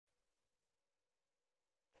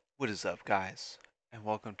What is up, guys, and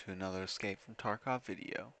welcome to another Escape from Tarkov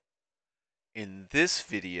video. In this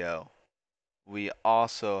video, we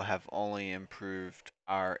also have only improved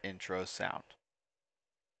our intro sound.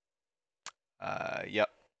 Yep.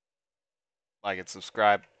 Like and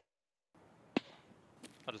subscribe.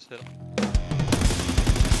 I'll just hit him.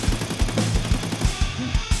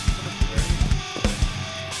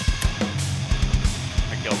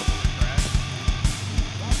 I killed him.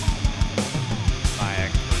 My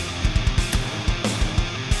expert.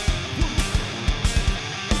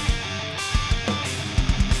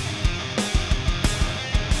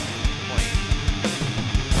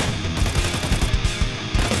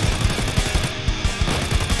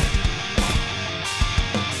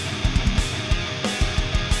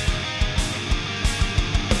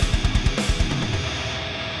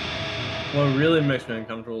 What really makes me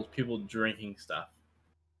uncomfortable is people drinking stuff.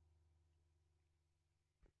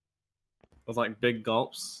 With like big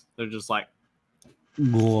gulps. They're just like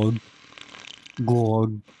glug.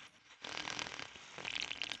 Glug.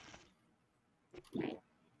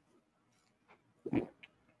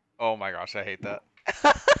 Oh my gosh, I hate that.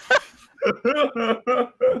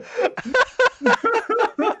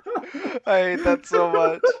 I hate that so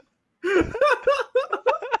much.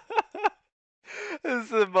 This is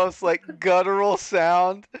the most guttural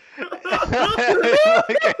sound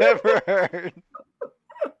I ever heard.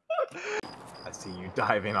 I see you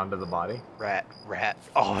diving onto the body. Rat.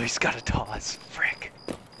 Oh, he's got a toss. Frick.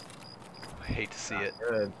 I hate to see it.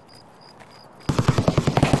 Good.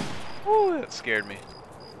 Ooh, that scared me.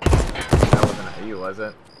 That wasn't at you, was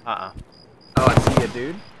it? Oh, I see you,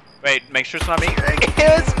 dude. Wait, make sure it's not me.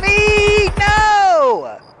 It's me!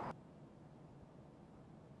 No!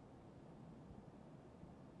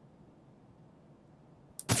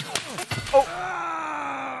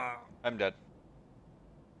 Oh! I'm dead.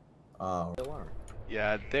 Oh.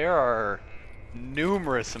 Yeah, there are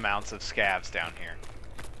numerous amounts of scavs down here.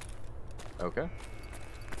 Okay.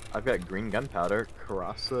 I've got green gunpowder,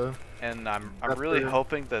 Karasa. And I'm really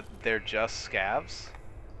hoping that they're just scavs.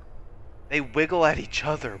 They wiggle at each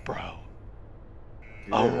other, bro.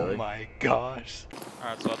 Oh Really? my gosh.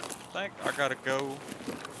 Alright, so I think I gotta go to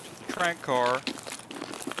the trank car.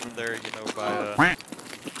 There, you know, by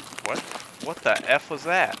What? What the F was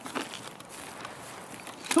that?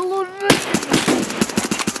 I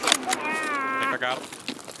think I got him.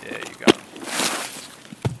 Yeah, you got him.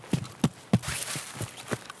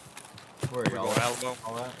 Where are We're y'all going at? Alamo.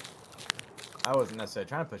 All that? I wasn't necessarily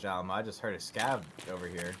trying to push Alamo, I just heard a scav over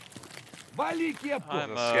here. I'm There's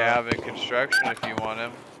a scav in construction if you want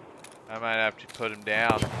him. I might have to put him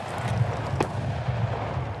down.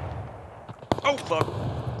 Oh fuck!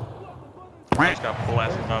 I just got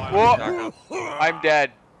blasted by my Whoa! shotgun. I'm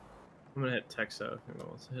dead. I'm gonna hit Texo if anyone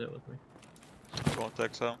wants to hit it with me. Going to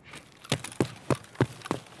take some.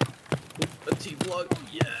 A T-plug,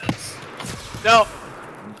 yes. No!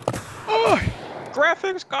 Oh!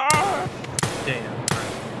 Graphics card! Damn.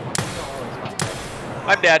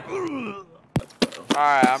 I'm dead.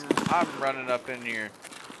 Alright, I'm running up in here.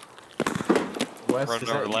 West Running is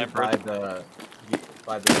over that you Lambert.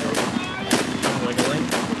 by the Wiggling.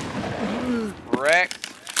 Wrecked.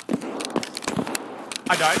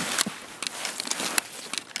 I died.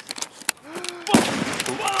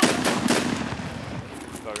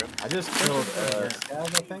 So good. I just killed a scav,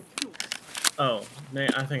 I think. Oh,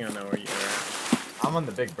 Nate, I think I know where you are. I'm on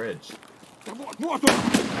the big bridge. Going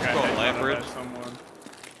land bridge. Someone.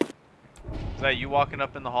 Is that you walking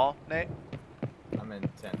up in the hall, Nate? I'm in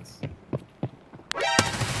tents.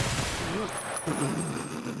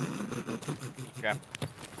 Okay.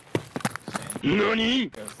 NANI?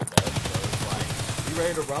 Goes to bed, so it's like, you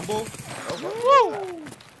ready to rumble? Oh, Woo!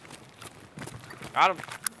 Got him.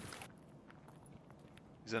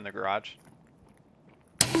 He's in the garage.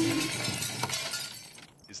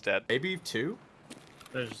 He's dead. maybe two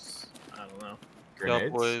There's, I don't know.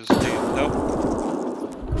 grenades. Help, boys. Help.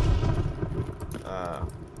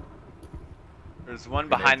 There's one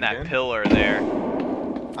Grenades behind that again? pillar there.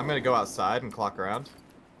 I'm gonna go outside and clock around.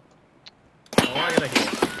 Oh, I gotta hit.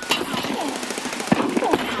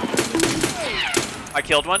 I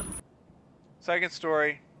killed one. Second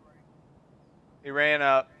story. He ran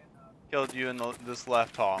up, killed you in this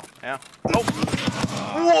left hall. Yeah. Oh.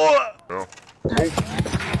 What?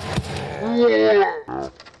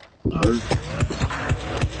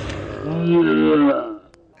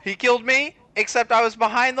 He killed me, except I was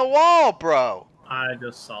behind the wall, bro. I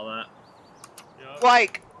just saw that.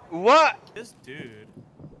 Like, what? This dude.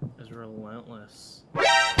 It's relentless.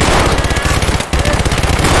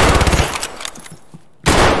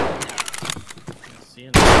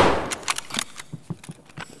 Seeing that.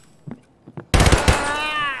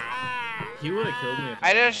 He would have killed me. If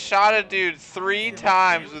I just shot a dude 3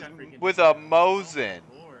 times with a Mosin.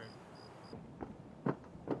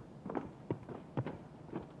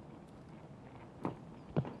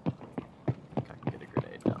 Get a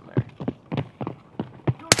grenade down there.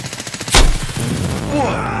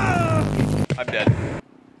 I'm dead.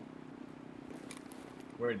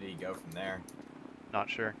 Where did he go from there? Not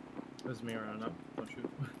sure. It was me around up. Don't shoot.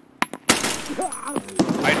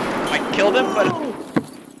 I killed him, but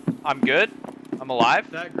I'm good. I'm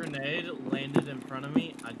alive. That grenade landed in front of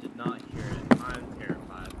me. I did not hear it. I'm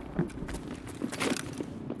terrified.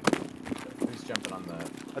 Who's jumping on the...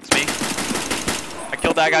 That's me. I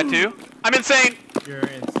killed that guy too. I'm insane. You're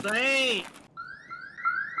insane.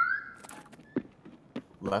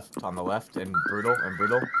 Left, on the left, and brutal,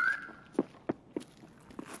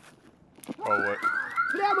 Oh, what?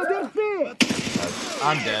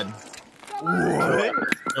 I'm dead. What?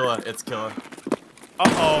 Killa, it's Killa.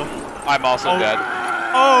 Uh-oh. I'm also dead.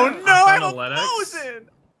 Oh, no, I have a Lennox. Mosin!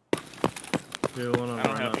 Dude, one I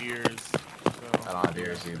don't have ears. So. I don't have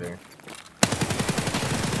ears either.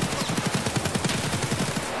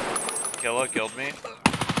 Killa killed me.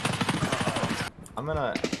 I'm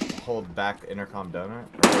gonna hold back intercom donut.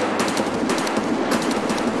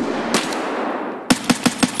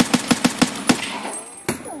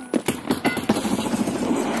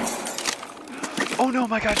 Oh no,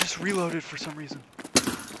 my guy just reloaded for some reason.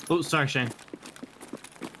 Oh, sorry, Shane.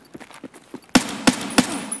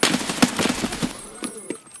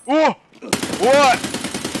 Whoa! What?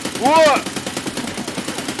 What?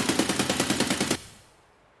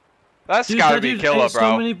 That's Dude, gotta that be dude Killa, ate bro.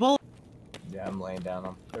 So many bullets. Yeah, I'm laying down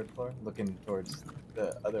on 3rd floor, looking towards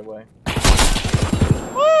the other way.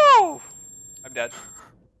 Woo! I'm dead.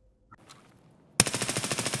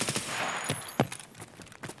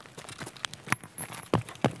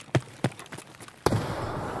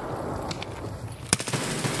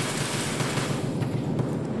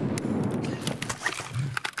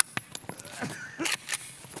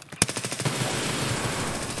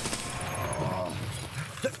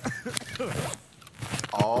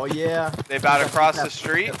 Oh yeah. They about to cross the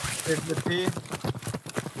street. Here's the P.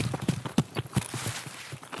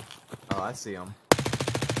 Oh, I see him.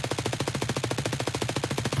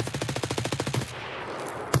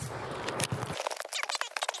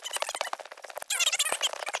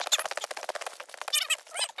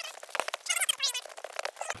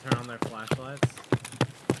 Turn on their flashlights.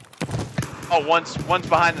 Oh, one's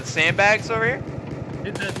behind the sandbags over here.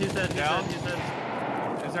 He's dead, he's dead, he's Down. dead, he's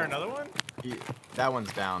dead. Is there another one? That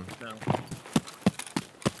one's down. No.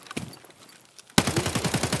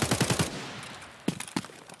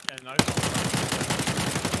 Yeah, nice.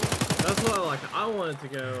 That's what I wanted to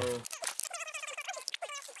go.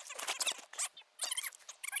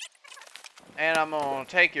 And I'm gonna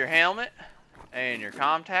take your helmet and your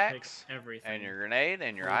contacts Take everything. and your grenade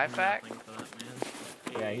and your There's IFAC. nothing for that,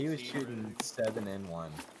 man. Yeah, he was shooting 7 in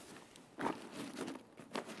 1.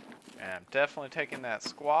 And I'm definitely taking that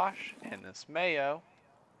squash and this mayo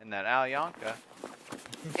and that Alyonka.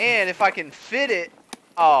 And if I can fit it,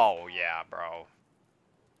 oh yeah, bro.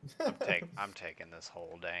 I'm taking this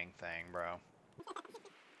whole dang thing, bro.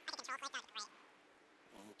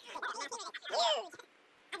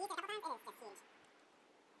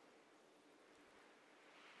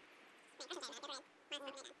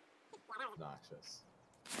 Noxious.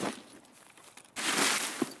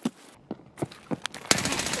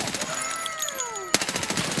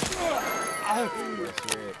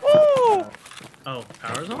 Woo! Oh,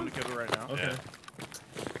 power's I'm on? gonna kill it right now. Okay. Yeah.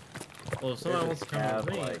 Well, if somebody wants to come Scab,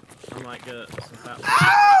 with me, like- I might get some fat.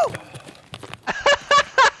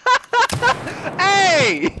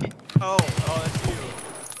 Hey! Oh, that's you.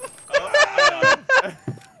 Oh, I got it.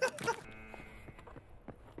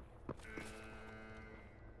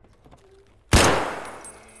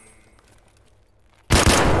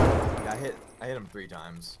 Yeah, I hit him 3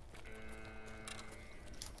 times.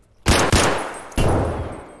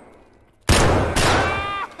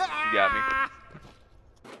 You got me.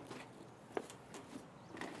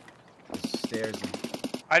 Stairs.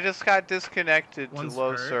 I just got disconnected One's to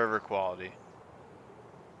low hurt. server quality.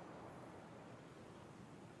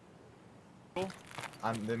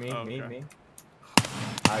 Me. Oh, okay. Me.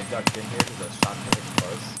 I ducked in here because I was shot really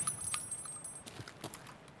close.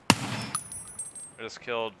 I just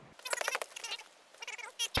killed.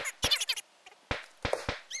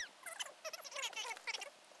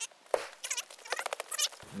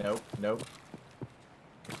 Nope.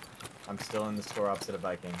 I'm still in the store opposite of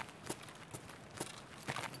Viking.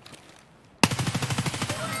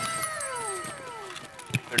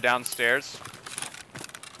 They're downstairs.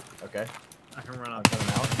 Okay, I can run I'm up. coming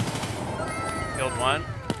out. Killed one.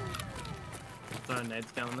 Throwing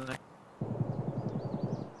nades down there.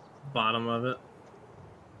 Bottom of it.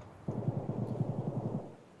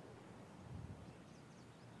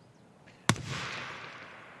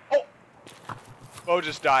 Oh! Bo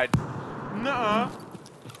just died. Nuh-uh.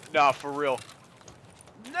 Nah, for real.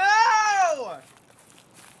 No!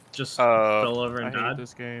 Just fell over I and hate died.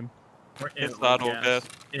 this game. Inside old death.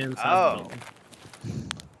 Inside Oh. the building.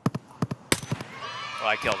 Well,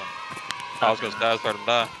 I killed him. I was gonna stab him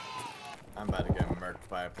die. I'm about to get murked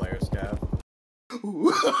by a player scav.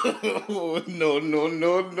 No, no,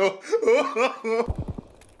 no, no.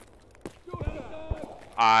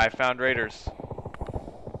 I found raiders.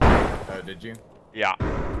 Oh, did you? Yeah.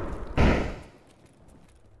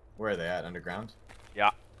 Where are they at? Underground? Yeah.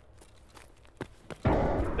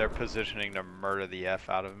 They're positioning to murder the F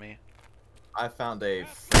out of me. I found a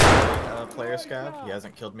player scav. He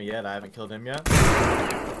hasn't killed me yet. I haven't killed him yet.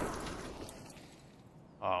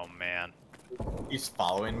 Oh, man. He's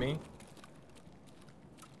following me.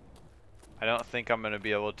 I don't think I'm gonna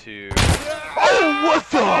be able to... Oh, what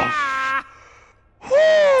the?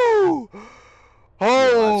 Woo!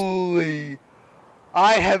 Holy!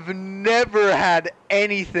 I have never had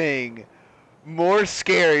anything more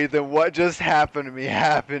scary than what just happened to me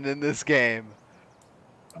happen in this game.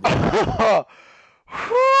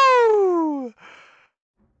 Woo!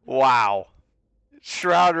 Wow.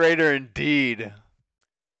 Shroud Raider indeed.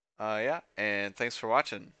 Yeah, and thanks for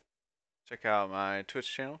watching. Check out my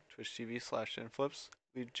Twitch channel, twitch.tv/inflips.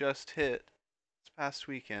 We just hit this past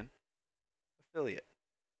weekend affiliate.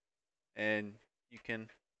 And you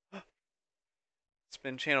can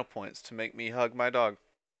spend channel points to make me hug my dog.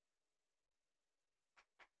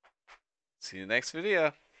 See you next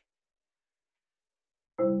video.